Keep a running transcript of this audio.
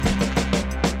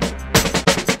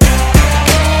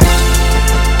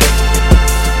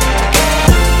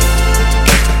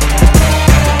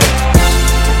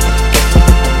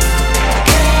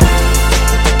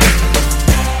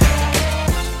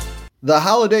The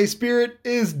holiday spirit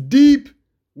is deep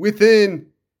within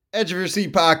Edge of Your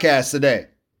Seat podcast today.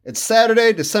 It's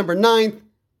Saturday, December 9th,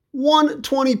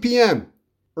 1:20 p.m.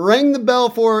 Rang the bell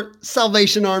for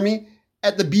Salvation Army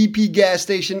at the BP gas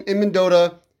station in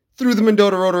Mendota through the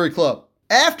Mendota Rotary Club.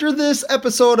 After this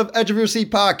episode of Edge of Your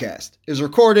Seat podcast is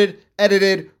recorded,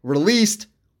 edited, released,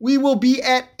 we will be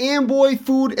at Amboy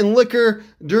Food and Liquor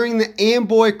during the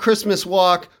Amboy Christmas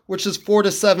Walk, which is 4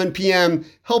 to 7 p.m.,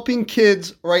 helping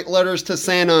kids write letters to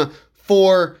Santa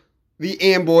for the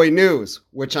Amboy News,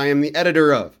 which I am the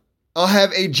editor of. I'll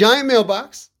have a giant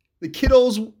mailbox. The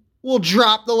kiddos will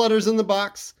drop the letters in the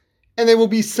box, and they will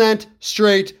be sent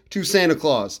straight to Santa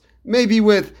Claus, maybe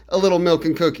with a little milk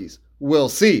and cookies. We'll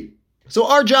see. So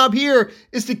our job here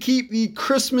is to keep the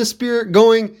Christmas spirit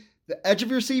going, the Edge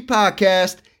of Your Seat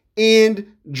podcast, and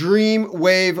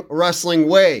DREAMWAVE Wrestling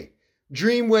Way.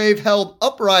 DREAMWAVE held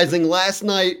Uprising last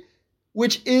night,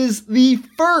 which is the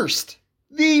first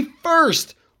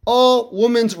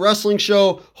all-women's wrestling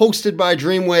show hosted by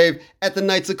DREAMWAVE at the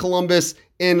Knights of Columbus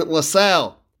in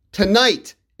LaSalle.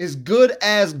 Tonight is Good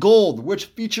as Gold, which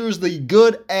features the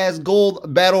Good as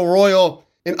Gold Battle Royal.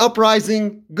 In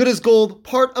Uprising, Good as Gold,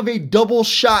 part of a double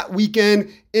shot weekend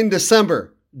in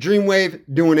December. DREAMWAVE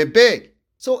doing it big.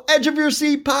 So Edge of Your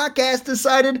Seat podcast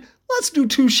decided, let's do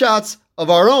 2 shots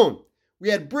of our own. We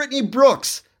had Brittany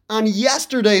Brooks on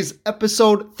yesterday's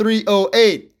episode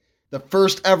 308. The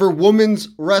first ever women's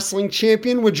wrestling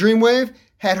champion with DREAMWAVE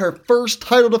had her first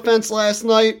title defense last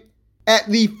night at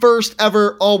the first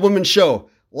ever all-women show.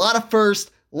 A lot of firsts,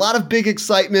 a lot of big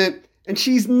excitement, and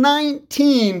she's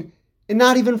 19 and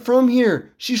not even from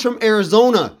here. She's from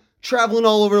Arizona, traveling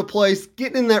all over the place,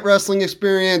 getting in that wrestling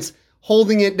experience,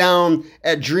 holding it down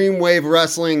at DREAMWAVE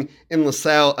Wrestling in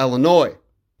LaSalle, Illinois.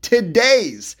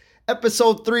 Today's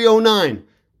episode 309,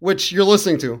 which you're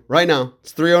listening to right now,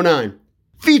 it's 309,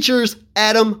 features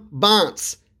Adam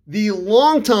Bontz, the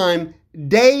longtime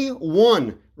day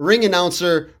one ring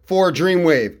announcer for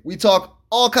DREAMWAVE. We talk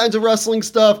all kinds of wrestling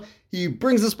stuff. He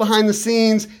brings us behind the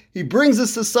scenes. He brings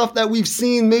us to stuff that we've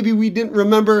seen, maybe we didn't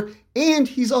remember. And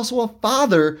he's also a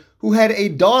father who had a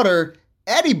daughter,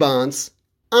 Addie Bontz,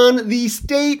 on the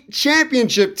state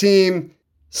championship team,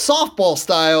 softball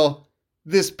style,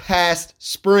 this past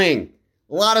spring.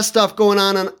 A lot of stuff going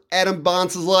on Adam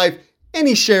Bontz's life, and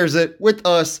he shares it with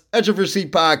us, Edge of Your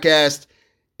Seat podcast,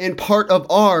 and part of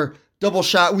our double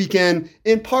shot weekend,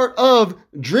 and part of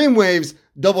DREAMWAVE's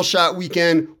double shot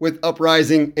weekend with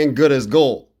Uprising and Good as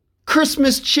Gold.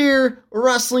 Christmas cheer,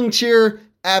 wrestling cheer,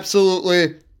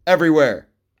 absolutely everywhere.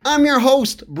 I'm your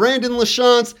host, Brandon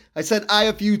LaChance. I said I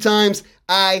a few times.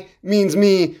 I means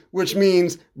me, which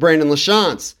means Brandon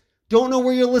LaChance. Don't know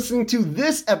where you're listening to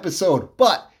this episode,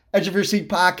 but Edge of Your Seat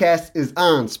podcast is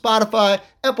on Spotify,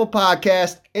 Apple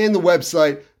Podcast, and the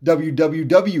website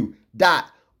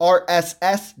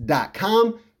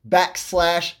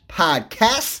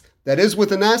www.rss.com/podcasts. That is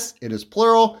with an S. It is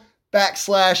plural. /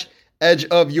 Edge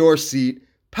of Your Seat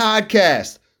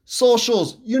podcast.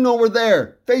 Socials, you know we're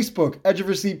there. Facebook, Edge of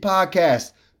Your Seat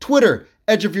podcast. Twitter,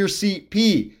 Edge of Your Seat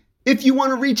P. If you want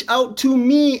to reach out to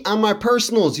me on my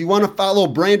personals, you want to follow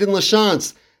Brandon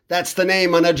LaChance. That's the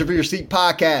name on Edge of Your Seat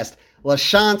podcast.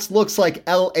 LaChance looks like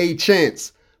L.A.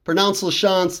 Chance. Pronounce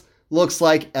LaChance looks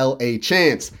like L.A.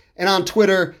 Chance. And on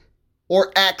Twitter,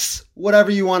 or X,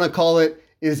 whatever you want to call it,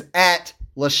 is at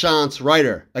LaChance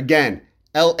Writer. Again,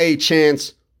 L.A.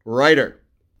 Chance Writer.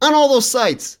 On all those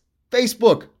sites,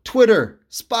 Facebook, Twitter,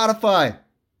 Spotify,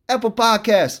 Apple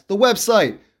Podcasts, the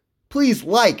website, please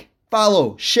like,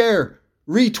 follow, share,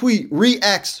 retweet,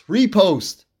 re-X,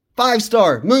 repost,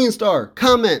 5-star, million-star,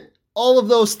 comment, all of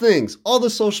those things, all the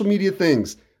social media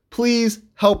things. Please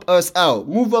help us out.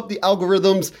 Move up the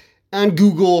algorithms on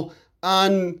Google,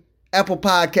 on Apple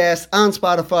Podcasts, on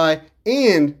Spotify,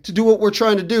 and to do what we're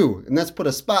trying to do, and that's put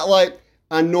a spotlight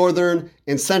on Northern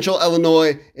and Central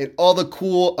Illinois and all the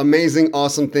cool, amazing,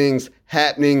 awesome things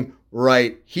happening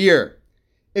right here.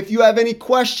 If you have any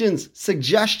questions,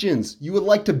 suggestions, you would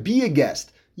like to be a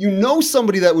guest, you know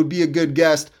somebody that would be a good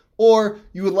guest, or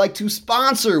you would like to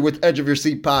sponsor with Edge of Your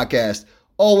Seat podcast,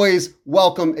 always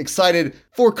welcome, excited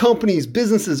for companies,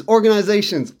 businesses,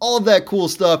 organizations, all of that cool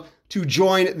stuff to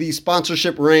join the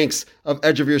sponsorship ranks of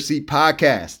Edge of Your Seat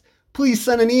podcast. Please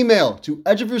send an email to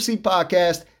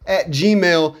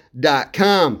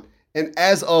edgeofyourseatpodcast@gmail.com. And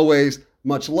as always,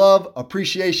 much love,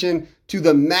 appreciation to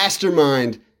the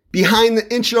mastermind behind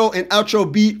the intro and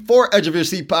outro beat for Edge of Your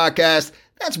Seat podcast.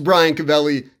 That's Brian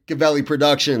Cavelli, Cavelli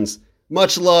Productions.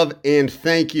 Much love and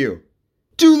thank you.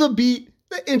 Do the beat,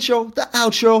 the intro, the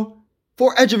outro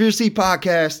for Edge of Your Seat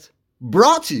podcast,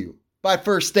 brought to you by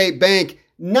First State Bank,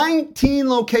 19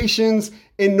 locations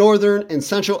in northern and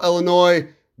central Illinois.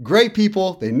 Great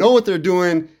people. They know what they're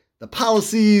doing. The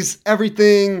policies,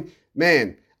 everything.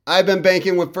 Man, I've been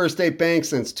banking with First State Bank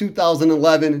since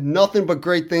 2011. Nothing but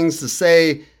great things to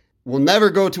say. We'll never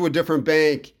go to a different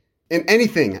bank in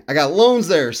anything. I got loans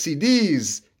there,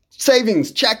 CDs,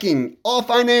 savings, checking, all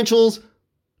financials.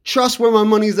 Trust where my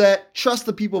money's at. Trust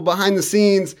the people behind the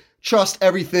scenes. Trust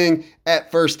everything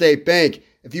at First State Bank.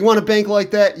 If you want a bank like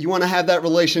that, you want to have that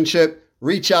relationship,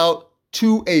 reach out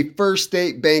to a First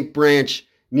State Bank branch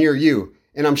near you.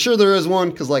 And I'm sure there is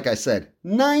one because, like I said,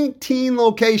 19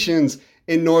 locations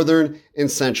in northern and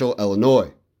central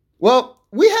Illinois. Well,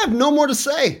 we have no more to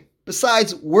say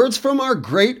besides words from our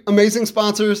great, amazing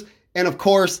sponsors and, of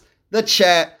course, the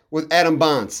chat with Adam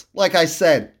Bontz. Like I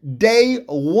said, day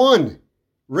one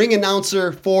ring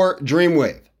announcer for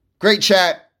DREAMWAVE. Great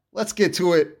chat. Let's get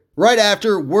to it. Right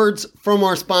after words from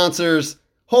our sponsors.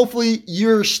 Hopefully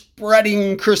you're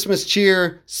spreading Christmas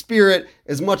cheer, spirit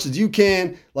as much as you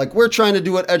can, like we're trying to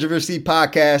do at Edge of Your Seat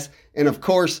podcast. And of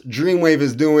course, DREAMWAVE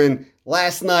is doing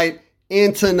last night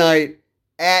and tonight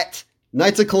at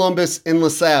Knights of Columbus in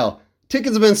LaSalle.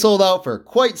 Tickets have been sold out for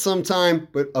quite some time,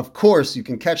 but of course you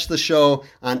can catch the show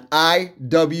on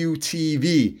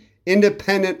IWTV,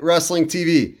 Independent Wrestling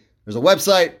TV. There's a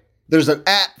website, there's an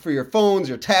app for your phones,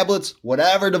 your tablets,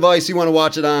 whatever device you want to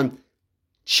watch it on.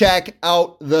 Check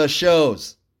out the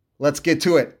shows. Let's get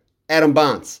to it. Adam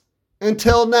Bontz.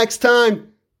 Until next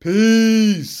time,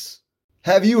 peace.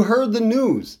 Have you heard the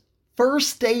news? First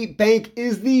State Bank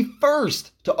is the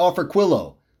first to offer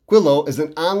Quillo. Quillo is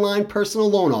an online personal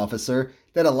loan officer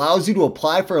that allows you to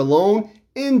apply for a loan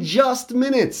in just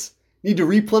minutes. Need to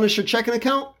replenish your checking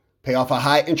account, pay off a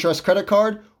high interest credit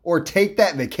card, or take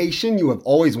that vacation you have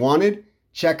always wanted?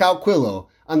 Check out Quillo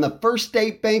on the First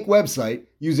State Bank website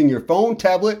using your phone,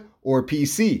 tablet, or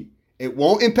PC. It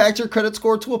won't impact your credit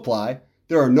score to apply.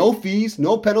 There are no fees,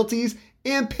 no penalties,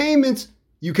 and payments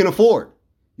you can afford.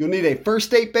 You'll need a First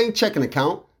State Bank checking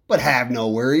account, but have no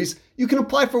worries. You can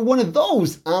apply for one of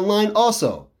those online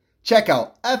also. Check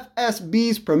out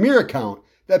FSB's Premier account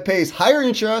that pays higher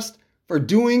interest for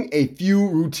doing a few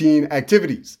routine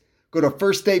activities. Go to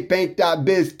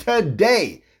firststatebank.biz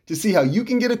today to see how you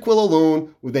can get a Quillo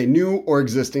loan with a new or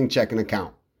existing checking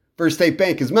account. First State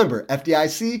Bank is member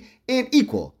FDIC and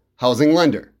equal housing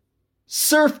lender.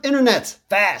 Surf Internet's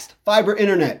fast fiber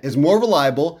internet is more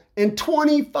reliable and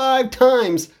 25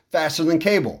 times faster than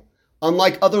cable.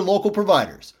 Unlike other local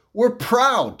providers, we're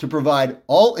proud to provide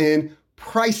all-in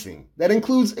pricing that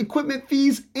includes equipment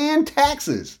fees and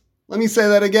taxes. Let me say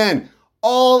that again.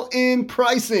 All-in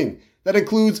pricing that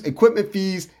includes equipment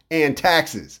fees and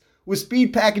taxes. With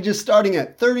speed packages starting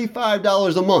at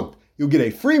 $35 a month, you'll get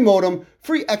a free modem,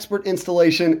 free expert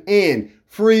installation, and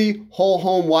free whole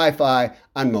home Wi-Fi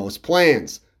on most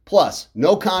plans. Plus,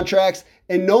 no contracts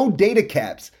and no data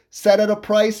caps, set at a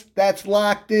price that's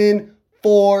locked in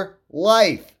for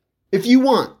life. If you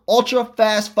want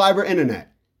ultra-fast fiber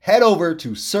internet, head over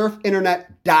to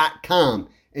surfinternet.com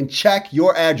and check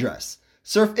your address.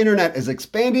 Surf Internet is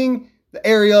expanding the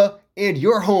area and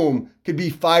your home could be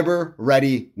fiber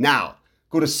ready now.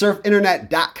 Go to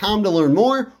surfinternet.com to learn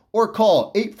more or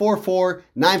call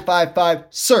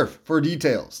 844-955-SURF for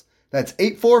details. That's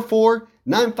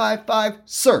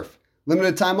 844-955-SURF.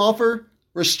 Limited time offer,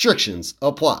 restrictions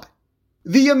apply.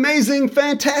 The amazing,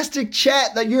 fantastic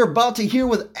chat that you're about to hear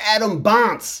with Adam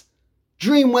Bontz,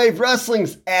 DREAMWAVE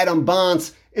Wrestling's Adam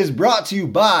Bontz, is brought to you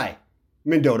by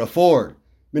Mendota Ford.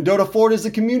 Mendota Ford is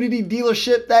a community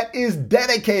dealership that is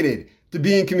dedicated to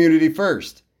being community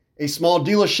first. A small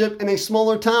dealership in a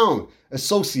smaller town.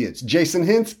 Associates Jason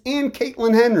Hintz and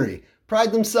Caitlin Henry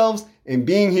pride themselves in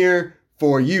being here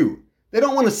for you. They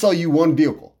don't want to sell you one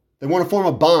vehicle. They want to form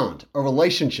a bond, a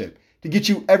relationship, to get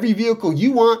you every vehicle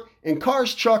you want in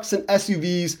cars, trucks, and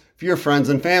SUVs for your friends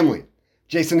and family.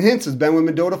 Jason Hintz has been with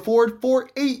Mendota Ford for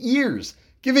 8 years,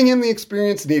 giving him the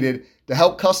experience needed to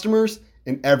help customers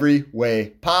in every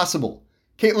way possible.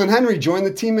 Caitlin Henry joined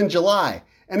the team in July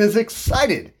and is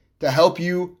excited to help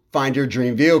you find your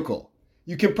dream vehicle.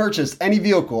 You can purchase any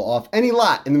vehicle off any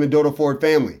lot in the Mendota Ford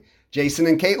family. Jason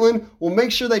and Caitlin will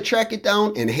make sure they track it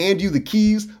down and hand you the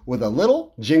keys with a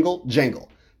little jingle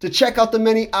jangle. To check out the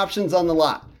many options on the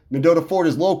lot, Mendota Ford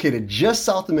is located just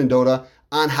south of Mendota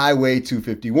on Highway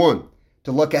 251.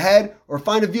 To look ahead or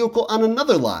find a vehicle on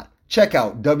another lot, check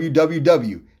out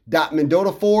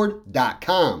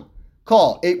www.mendotaford.com.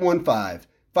 Call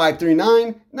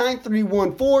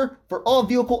 815-539-9314 for all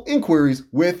vehicle inquiries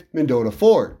with Mendota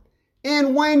Ford.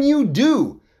 And when you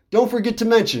do, don't forget to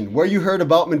mention where you heard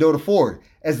about Mendota Ford,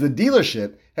 as the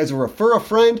dealership has a refer a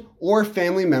friend or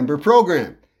family member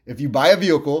program. If you buy a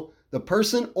vehicle, the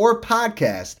person or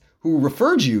podcast who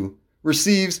referred you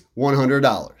receives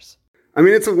 $100. I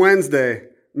mean, it's a Wednesday,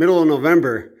 middle of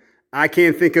November. I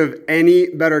can't think of any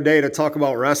better day to talk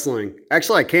about wrestling.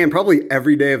 Actually, I can probably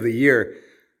every day of the year.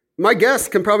 My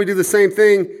guest can probably do the same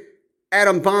thing.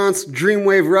 Adam Bontz,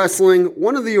 DREAMWAVE Wrestling,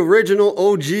 one of the original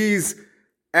OGs.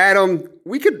 Adam,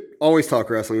 we could always talk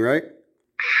wrestling, right? 100%,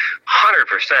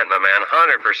 my man,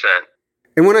 100%.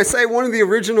 And when I say one of the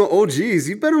original OGs,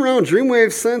 you've been around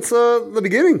DREAMWAVE since the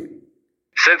beginning.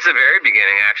 Since the very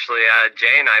beginning, actually.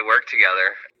 Jay and I worked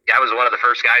together. I was one of the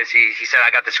first guys. He said,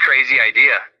 I got this crazy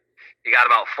idea. He got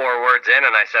about 4 words in,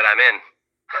 and I said, I'm in.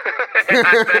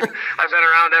 I've been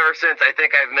around ever since. I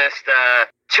think I've missed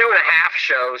 2.5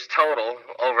 shows total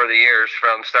over the years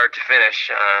from start to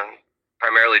finish,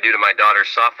 primarily due to my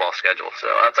daughter's softball schedule. So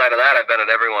outside of that, I've been at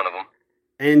every one of them.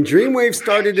 And DREAMWAVE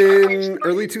started in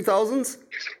early 2000s?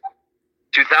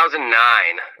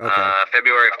 2009, okay.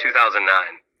 February of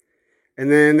 2009.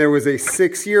 And then there was a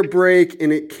 6-year break,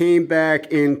 and it came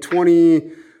back in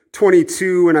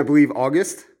 2022, and I believe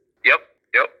August? Yep.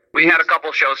 We had a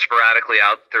couple shows sporadically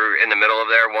out through in the middle of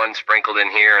there, one sprinkled in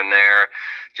here and there,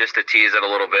 just to tease it a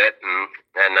little bit,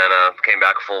 and then came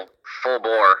back full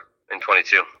bore in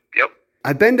 22. Yep.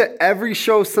 I've been to every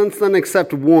show since then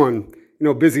except one. You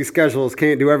know, busy schedules,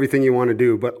 can't do everything you want to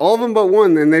do, but all of them but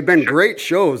one, and they've been great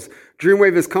shows.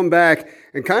 DREAMWAVE has come back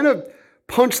and kind of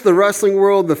punched the wrestling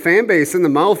world, the fan base in the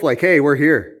mouth like, hey, we're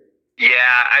here.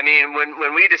 Yeah, I mean,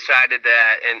 when we decided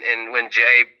that, and when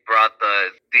Jay brought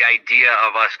the idea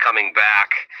of us coming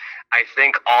back, I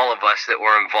think all of us that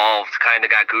were involved kind of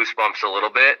got goosebumps a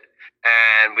little bit,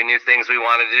 and we knew things we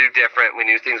wanted to do different. We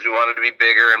knew things we wanted to be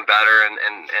bigger and better, and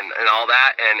all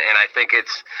that. And I think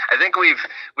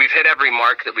we've hit every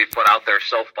mark that we've put out there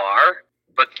so far.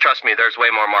 But trust me, there's way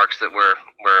more marks that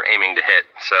we're aiming to hit.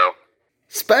 So.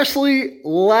 Especially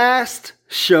last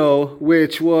show,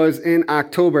 which was in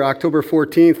October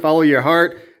 14th, Follow Your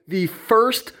Heart, the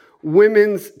first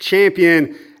women's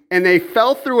champion, and they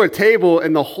fell through a table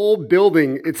and the whole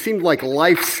building, it seemed like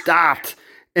life stopped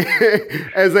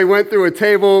as they went through a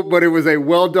table, but it was a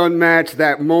well-done match.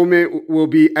 That moment will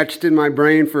be etched in my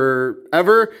brain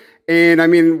forever, and I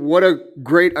mean, what a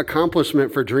great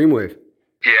accomplishment for DREAMWAVE.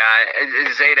 Yeah,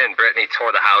 Zeta and Brittany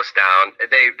tore the house down.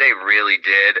 They really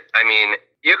did. I mean,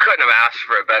 you couldn't have asked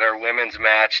for a better women's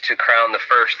match to crown the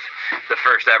first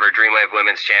ever DREAMWAVE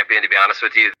Women's Champion, to be honest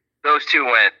with you. Those two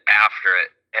went after it,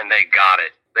 and they got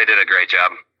it. They did a great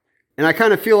job. And I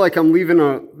kind of feel like I'm leaving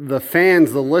the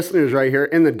fans, the listeners right here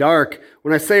in the dark.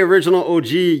 When I say original OG,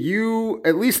 you,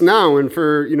 at least now, and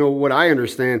for, you know, what I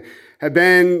understand, have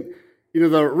been, you know,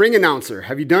 the ring announcer.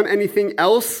 Have you done anything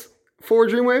else for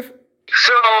DREAMWAVE?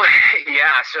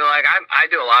 So like I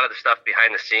do a lot of the stuff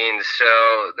behind the scenes.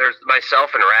 So there's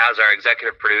myself and Raz, our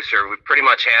executive producer. We pretty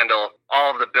much handle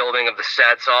all of the building of the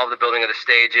sets, all of the building of the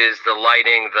stages, the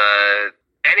lighting,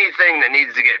 anything that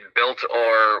needs to get built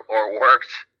or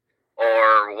worked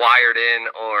or wired in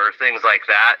or things like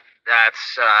that.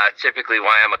 That's typically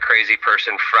why I'm a crazy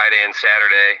person Friday and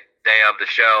Saturday day of the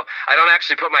show. I don't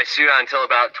actually put my suit on until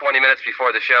about 20 minutes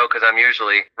before the show because I'm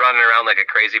usually running around like a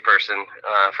crazy person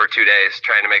for 2 days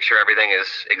trying to make sure everything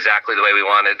is exactly the way we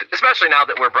wanted, especially now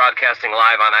that we're broadcasting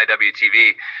live on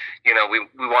IWTV. You know, we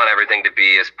want everything to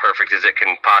be as perfect as it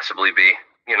can possibly be.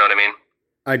 You know what I mean?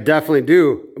 I definitely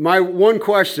do. My one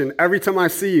question every time I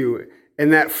see you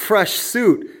in that fresh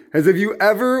suit is, have you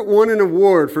ever won an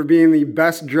award for being the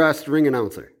best dressed ring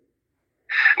announcer?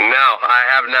 No, I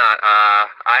have not.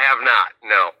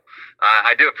 No.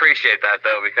 I do appreciate that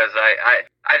though, because I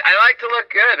like to look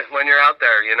good when you're out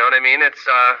there. You know what I mean? It's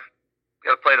you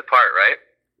got to play the part, right?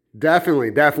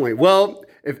 Definitely. Well,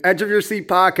 if Edge of Your Seat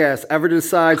Podcast ever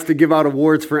decides to give out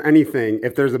awards for anything,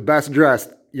 if there's a best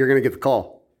dressed, you're gonna get the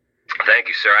call. Thank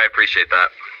you, sir. I appreciate that.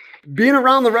 Being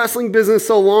around the wrestling business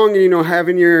so long, and, you know,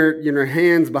 having your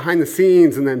hands behind the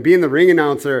scenes and then being the ring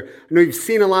announcer, I know you've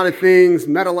seen a lot of things,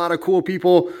 met a lot of cool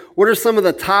people. What are some of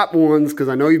the top ones? Because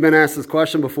I know you've been asked this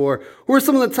question before. Who are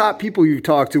some of the top people you've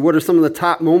talked to? What are some of the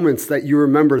top moments that you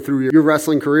remember through your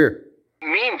wrestling career?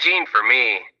 Mean Gene, for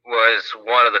me, was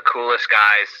one of the coolest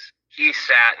guys. He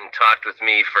sat and talked with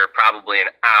me for probably an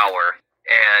hour.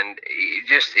 And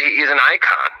he's an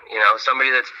icon, you know,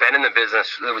 somebody that's been in the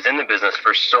business, that was in the business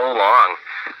for so long.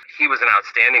 He was an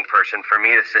outstanding person for me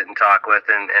to sit and talk with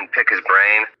and pick his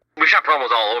brain. We shot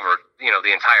promos all over, you know,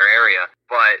 the entire area.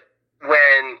 But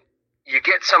when you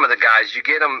get some of the guys, you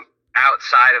get them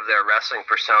outside of their wrestling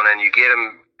persona and you get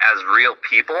them as real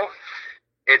people,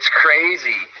 it's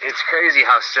crazy. It's crazy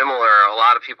how similar a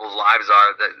lot of people's lives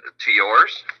are to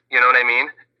yours. You know what I mean?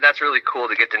 that's really cool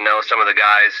to get to know some of the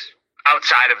guys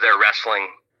outside of their wrestling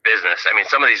business. I mean,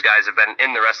 some of these guys have been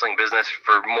in the wrestling business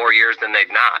for more years than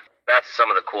they've not. That's some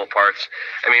of the cool parts.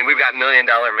 I mean, we've got $1 Million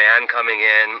Man coming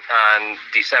in on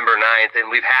December 9th, and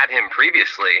we've had him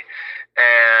previously.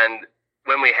 And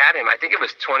when we had him, I think it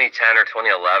was 2010 or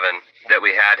 2011 that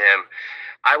we had him,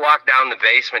 I walked down the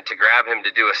basement to grab him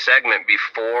to do a segment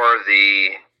before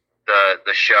the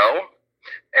show,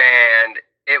 and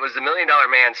it was the $1 Million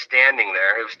Man standing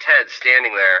there. It was Ted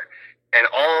standing there, and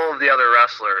all of the other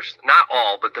wrestlers, not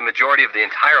all, but the majority of the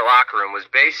entire locker room was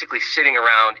basically sitting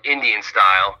around Indian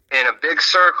style in a big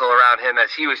circle around him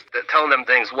as he was telling them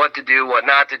things, what to do, what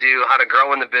not to do, how to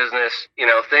grow in the business,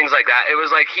 things like that. It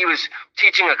was like he was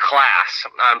teaching a class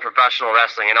on professional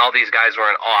wrestling, and all these guys were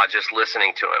in awe just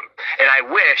listening to him. And I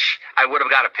wish I would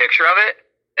have got a picture of it.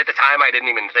 At the time, I didn't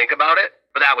even think about it,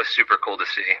 but that was super cool to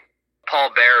see.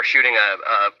 Paul Bear shooting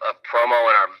a promo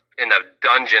in the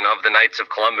dungeon of the Knights of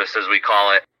Columbus, as we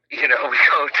call it. We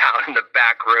go down in the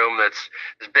back room, that's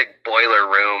this big boiler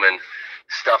room and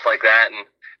stuff like that, and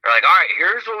they're like, all right,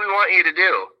 here's what we want you to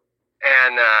do.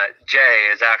 And Jay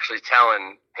is actually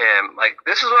telling him, like,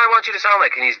 this is what I want you to sound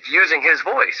like, and he's using his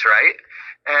voice, right?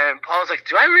 And Paul's like,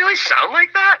 do I really sound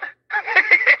like that?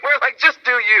 We're like, just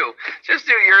do you. Just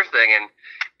do your thing. And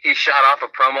he shot off a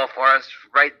promo for us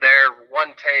right there, one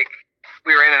take.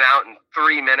 We were in and out in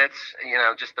 3 minutes.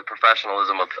 Just the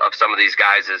professionalism of some of these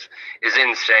guys is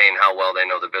insane, how well they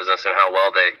know the business and how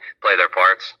well they play their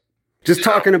parts. Just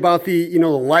talking about the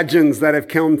legends that have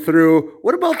come through.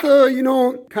 What about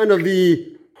the, kind of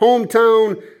the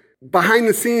hometown, behind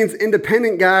the scenes,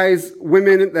 independent guys,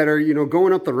 women that are,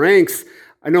 going up the ranks?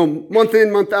 I know month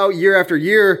in, month out, year after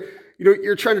year,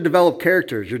 you're trying to develop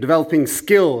characters. You're developing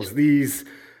skills. These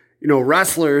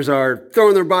wrestlers are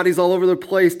throwing their bodies all over the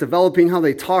place, developing how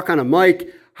they talk on a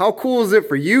mic. How cool is it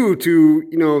for you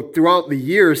to, throughout the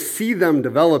years, see them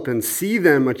develop and see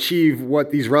them achieve what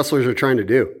these wrestlers are trying to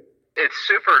do? It's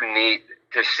super neat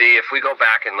to see if we go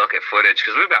back and look at footage,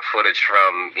 because we've got footage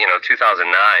from,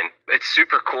 2009. It's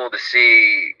super cool to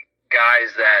see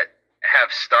guys that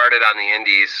have started on the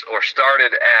indies or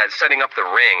started as setting up the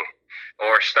ring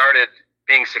or started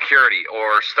being security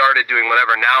or started doing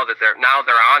whatever now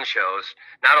they're on shows,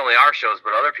 not only our shows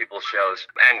but other people's shows,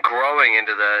 and growing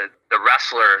into the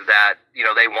wrestler that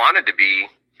they wanted to be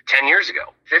 10 years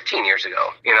ago, 15 years ago.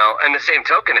 And the same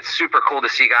token, it's super cool to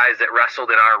see guys that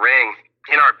wrestled in our ring,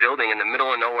 in our building in the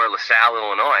middle of nowhere, LaSalle,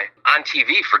 Illinois, on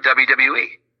TV for WWE,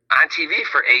 on TV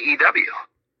for AEW,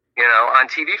 on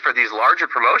TV for these larger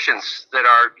promotions that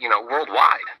are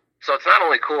worldwide. So it's not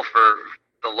only cool for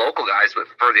the local guys, but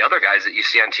for the other guys that you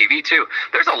see on TV too.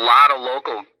 There's a lot of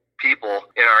local people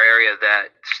in our area that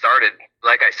started,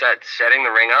 like I said, setting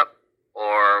the ring up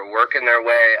or working their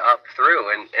way up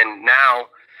through, and now,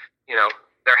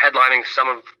 they're headlining some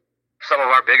of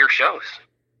our bigger shows.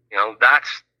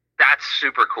 That's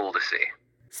super cool to see.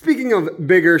 Speaking of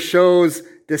bigger shows,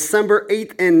 December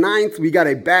 8th and 9th, we got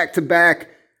a back-to-back,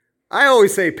 I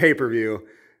always say pay-per-view.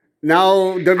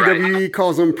 Now WWE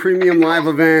calls them premium live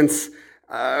events.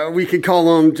 We could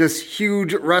call them just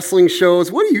huge wrestling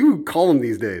shows. What do you call them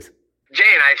these days? Jay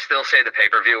and I still say the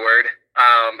pay-per-view word.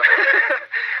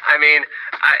 I mean,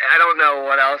 I don't know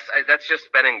what else. That's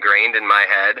just been ingrained in my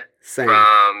head. Same.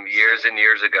 From years and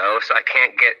years ago, so I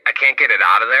can't get it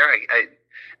out of there.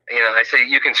 I say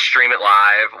you can stream it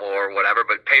live or whatever,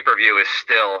 but pay-per-view is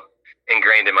still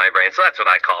ingrained in my brain, so that's what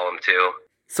I call them too.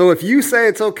 So if you say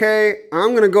it's okay,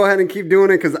 I'm going to go ahead and keep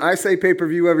doing it because I say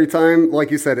pay-per-view every time.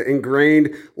 Like you said,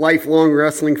 ingrained, lifelong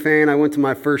wrestling fan. I went to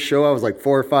my first show. I was like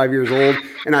 4 or 5 years old,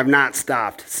 and I've not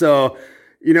stopped. So,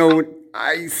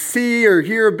 I see or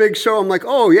hear a big show, I'm like,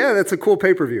 oh, yeah, that's a cool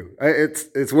pay-per-view.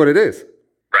 It's what it is.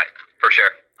 Right, for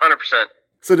sure, 100%.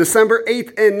 So December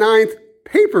 8th and 9th,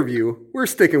 pay-per-view, we're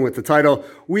sticking with the title.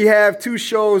 We have 2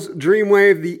 shows,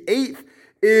 DREAMWAVE. The 8th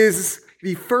is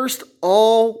the first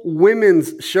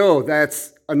all-women's show.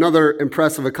 That's another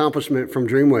impressive accomplishment from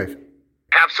DREAMWAVE.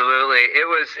 Absolutely.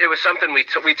 It was something we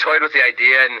toyed with the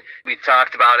idea, and we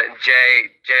talked about it, and Jay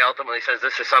ultimately says,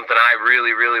 this is something I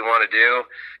really, really want to do.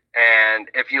 And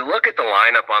if you look at the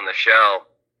lineup on the show,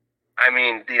 I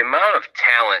mean, the amount of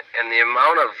talent and the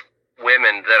amount of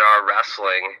women that are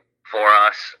wrestling for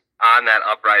us on that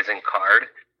Uprising card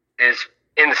is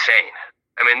insane.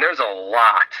 I mean, there's a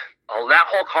lot. That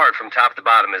whole card from top to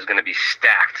bottom is going to be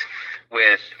stacked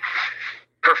with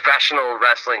professional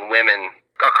wrestling women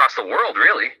across the world,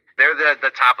 really. They're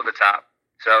the top of the top.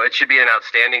 So it should be an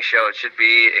outstanding show. It should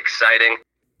be exciting.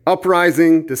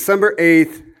 Uprising, December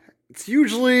 8th. It's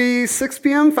usually 6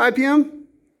 p.m., 5 p.m.?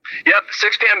 Yep,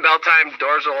 6 p.m. bell time.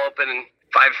 Doors will open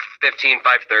 5:15,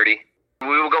 5:30. We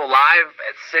will go live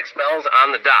at 6 bells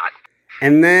on the dot.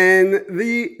 And then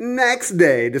the next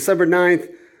day, December 9th,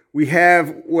 we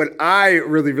have what I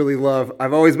really, really love.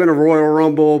 I've always been a Royal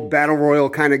Rumble, Battle Royal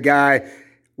kind of guy.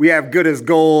 We have Good as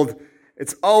Gold.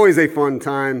 It's always a fun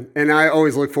time, and I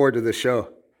always look forward to this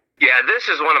show. Yeah, this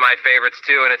is one of my favorites,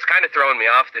 too, and it's kind of throwing me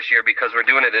off this year because we're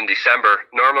doing it in December.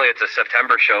 Normally, it's a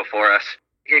September show for us.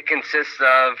 It consists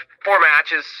of 4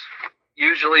 matches,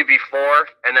 usually before,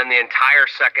 and then the entire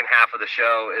second half of the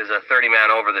show is a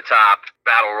 30-man over-the-top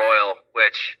Battle Royal,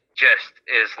 which just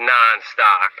is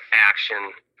non-stop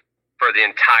action for the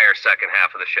entire second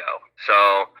half of the show.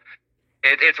 So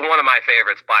it's one of my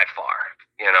favorites by far,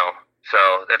 you know. So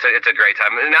it's a great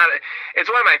time. It's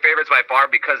one of my favorites by far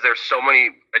because there's so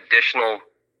many additional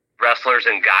wrestlers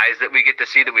and guys that we get to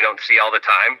see that we don't see all the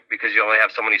time because you only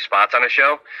have so many spots on a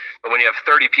show. But when you have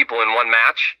 30 people in one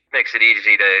match, it makes it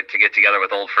easy to get together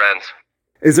with old friends.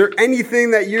 Is there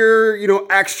anything that you're,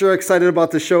 extra excited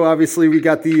about the show? Obviously, we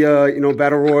got the,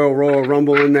 Battle Royal, Royal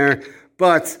Rumble in there.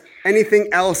 But anything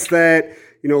else that,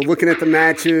 looking at the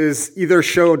matches, either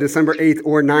show December 8th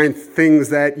or 9th, things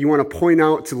that you want to point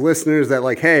out to listeners that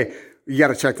like, hey, you got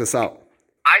to check this out?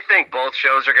 I think both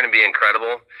shows are going to be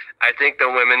incredible. I think the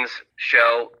women's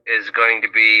show is going to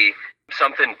be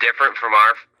something different for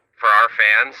our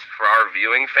fans, for our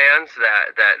viewing fans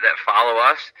that follow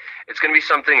us. It's going to be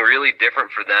something really different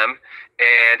for them,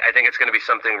 and I think it's going to be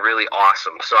something really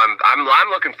awesome. So I'm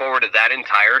looking forward to that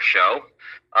entire show.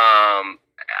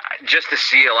 Just to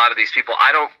see a lot of these people.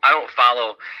 I don't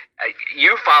follow.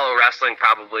 You follow wrestling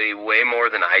probably way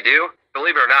more than I do.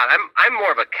 Believe it or not, I'm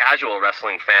more of a casual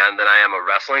wrestling fan than I am a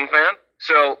wrestling fan.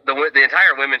 So the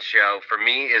entire women's show for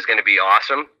me is going to be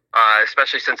awesome,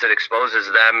 especially since it exposes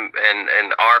them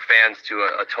and our fans to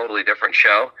a totally different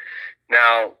show.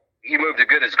 Now, you move to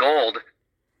Good as Gold.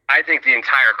 I think the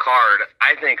entire card,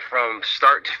 from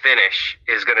start to finish,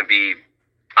 is going to be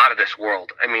out of this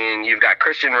world. I mean, you've got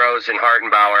Christian Rose and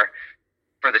Hartenbauer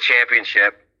for the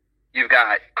championship. You've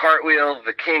got Cartwheel,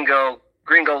 Vikingo,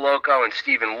 Gringo Loco, and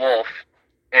Stephen Wolf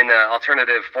in the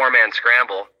alternative 4-man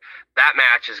scramble. That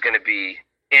match is going to be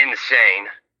insane.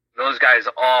 Those guys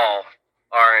all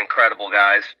are incredible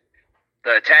guys.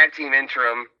 The tag team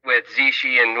interim with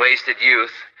Zishi and Wasted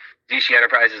Youth, Zishi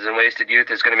Enterprises and Wasted Youth,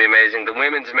 is going to be amazing. The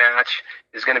women's match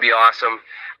is going to be awesome.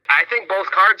 I think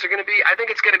both cards are going to be, I think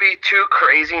it's going to be 2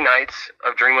 crazy nights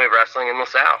of Dreamwave Wrestling in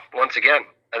LaSalle. Once again,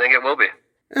 I think it will be.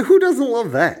 And who doesn't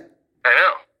love that? I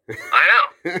know.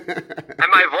 And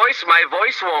my voice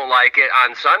won't like it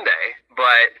on Sunday,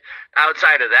 but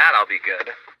outside of that, I'll be good.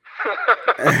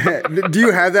 Do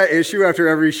you have that issue after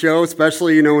every show,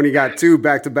 especially, when you got 2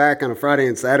 back-to-back on a Friday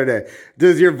and Saturday?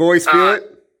 Does your voice feel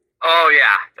it? Oh,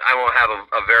 yeah. I won't have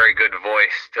a very good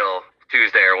voice till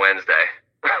Tuesday or Wednesday.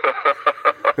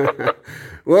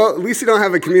 Well, at least you don't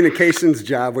have a communications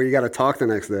job where you got to talk the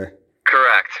next day.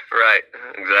 Correct. Right.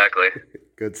 Exactly.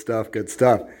 Good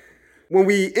stuff. When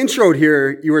we introed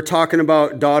here, you were talking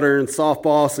about daughter and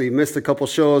softball, so you missed a couple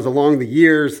shows along the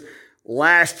years.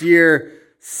 Last year,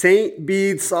 St.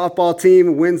 Bede softball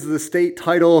team wins the state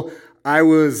title. I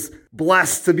was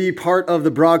blessed to be part of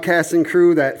the broadcasting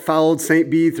crew that followed St.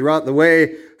 Bede throughout the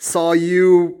way. Saw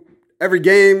you every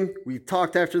game. We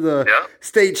talked after the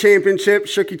state championship,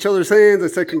 shook each other's hands. I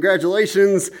said,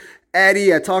 congratulations.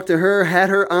 Addie, I talked to her, had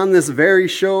her on this very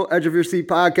show, Edge of Your Seat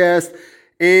podcast,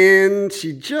 and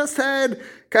she just had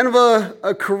kind of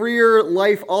a career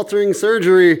life-altering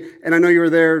surgery, and I know you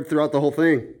were there throughout the whole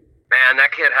thing. Man,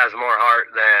 that kid has more heart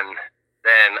than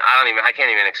I can't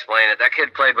even explain it. That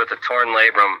kid played with a torn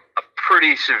labrum, a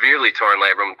pretty severely torn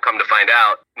labrum, come to find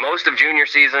out. Most of junior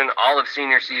season, all of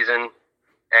senior season,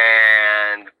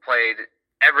 and played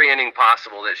every inning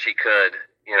possible that she could,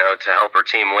 to help her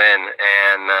team win.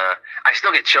 And I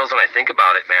still get chills when I think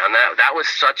about it, man. That was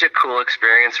such a cool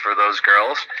experience for those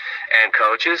girls and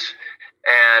coaches.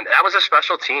 And that was a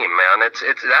special team, man.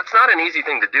 That's not an easy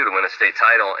thing to do to win a state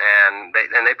title, and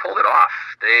they pulled it off.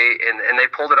 They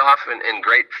pulled it off in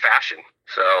great fashion.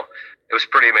 So it was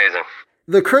pretty amazing.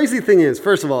 The crazy thing is,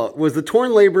 first of all, was the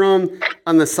torn labrum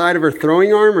on the side of her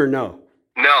throwing arm or no?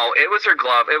 No, it was her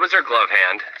glove. It was her glove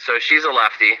hand. So she's a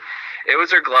lefty. It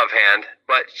was her glove hand,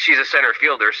 but she's a center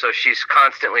fielder, so she's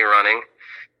constantly running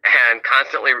and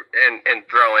constantly and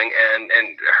throwing, and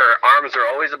her arms are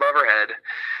always above her head.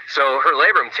 So her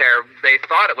labrum tear, they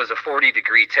thought it was a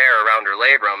 40-degree tear around her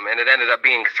labrum, and it ended up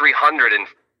being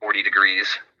 340 degrees.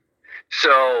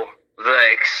 So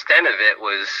the extent of it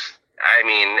was, I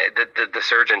mean, the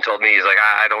surgeon told me, he's like,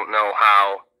 I don't know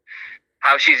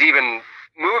how she's even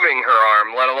moving her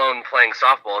arm, let alone playing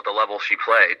softball at the level she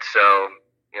played. So,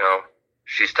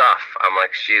 she's tough. I'm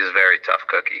like, she's a very tough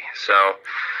cookie. So,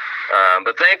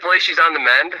 but thankfully she's on the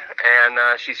mend,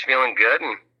 and she's feeling good,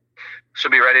 and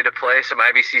she'll be ready to play some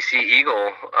IVCC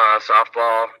Eagle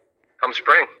softball come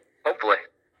spring, hopefully.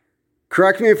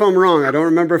 Correct me if I'm wrong. I don't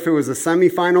remember if it was the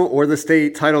semifinal or the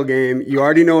state title game. You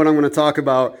already know what I'm going to talk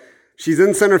about. She's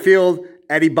in center field.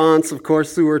 Addie Bontz, of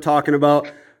course, who we're talking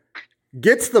about,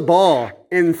 gets the ball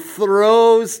and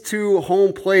throws to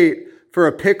home plate for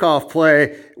a pickoff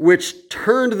play, which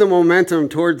turned the momentum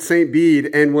towards St.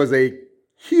 Bede and was a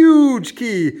huge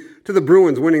key to the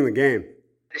Bruins winning the game.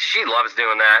 She loves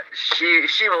doing that.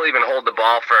 She will even hold the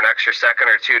ball for an extra second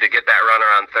or two to get that runner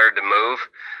on third to move.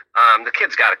 The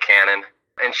kid's got a cannon,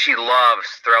 and she loves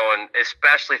throwing,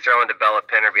 especially throwing to Bella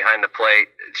Pinner behind the plate.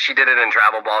 She did it in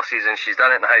travel ball season. She's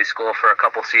done it in high school for a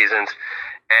couple seasons.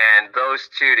 And those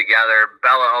two together,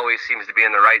 Bella always seems to be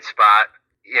in the right spot,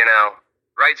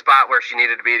 right spot where she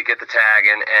needed to be to get the tag.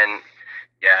 And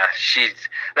yeah,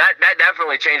 that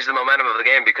definitely changed the momentum of the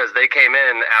game, because they came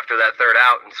in after that third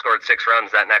out and scored 6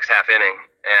 runs that next half inning,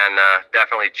 and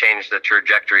definitely changed the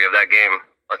trajectory of that game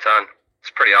a ton. It's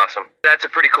pretty awesome. That's a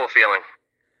pretty cool feeling.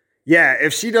 Yeah,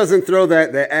 if she doesn't throw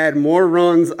that, they add more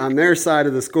runs on their side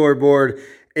of the scoreboard,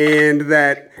 and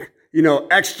that,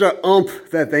 extra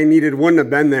that they needed wouldn't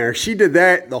have been there. She did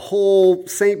that. The whole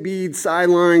St. Bede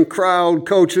sideline, crowd,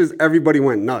 coaches, everybody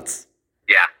went nuts.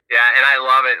 Yeah, and I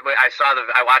love it.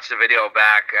 I watched the video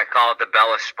back. I call it the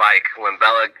Bella spike. When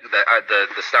Bella,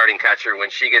 the starting catcher, when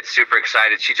she gets super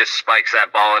excited, she just spikes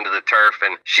that ball into the turf,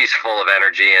 and she's full of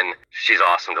energy, and she's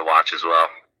awesome to watch as well.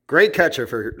 Great catcher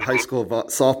for high school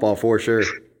softball, for sure.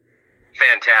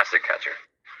 Fantastic catcher.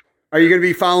 Are you going to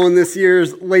be following this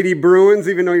year's Lady Bruins,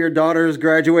 even though your daughter has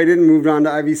graduated and moved on to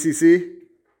IVCC?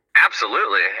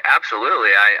 Absolutely.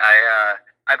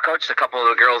 I've coached a couple of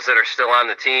the girls that are still on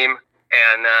the team.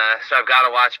 And so I've got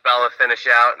to watch Bella finish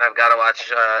out, and I've got to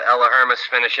watch Ella Hermes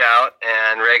finish out,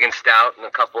 and Reagan Stout, and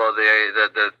a couple of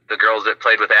the girls that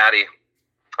played with Addie.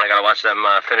 I got to watch them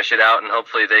finish it out, and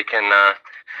hopefully they can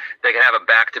have a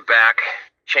back-to-back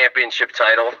championship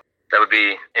title. That would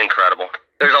be incredible.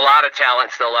 There's a lot of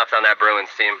talent still left on that Bruins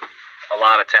team. A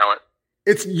lot of talent.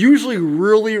 It's usually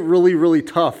really, really, really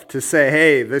tough to say,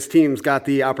 hey, this team's got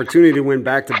the opportunity to win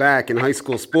back-to-back in high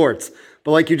school sports.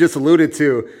 But like you just alluded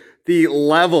to, the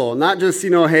level, not just,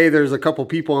 hey, there's a couple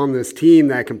people on this team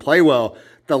that can play well.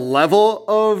 The level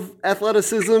of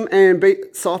athleticism and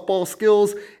softball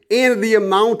skills and the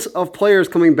amount of players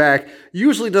coming back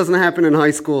usually doesn't happen in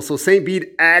high school. So St.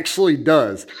 Bede actually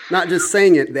does. Not just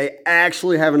saying it, they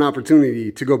actually have an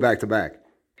opportunity to go back-to-back.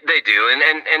 They do,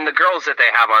 and the girls that they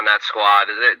have on that squad,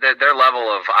 their level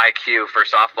of IQ for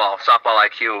softball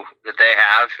IQ that they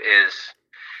have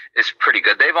is pretty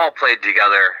good. They've all played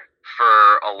together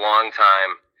for a long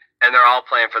time, and they're all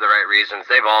playing for the right reasons.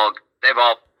 They've all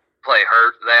play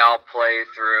hurt. They all play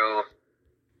through,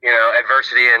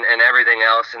 adversity and everything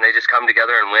else, and they just come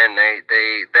together and win.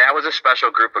 That was a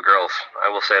special group of girls. I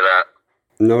will say that.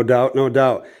 No doubt, no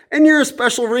doubt. And you're a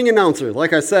special ring announcer.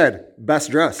 Like I said,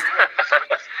 best dressed.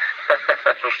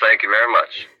 Thank you very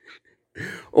much.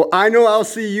 Well, I know I'll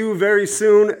see you very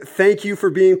soon. Thank you for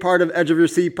being part of Edge of Your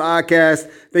Seat podcast.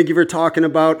 Thank you for talking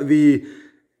about the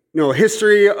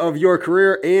history of your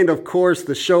career, and of course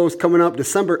the shows coming up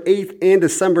December 8th and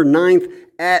December 9th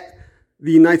at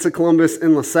the Knights of Columbus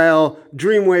in LaSalle.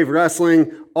 DREAMWAVE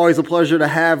Wrestling, always a pleasure to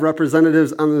have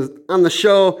representatives on the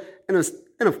show, and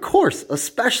of course,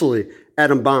 especially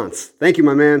Adam Bontz. Thank you,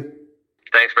 my man.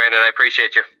 Thanks, Brandon. I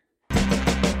appreciate you.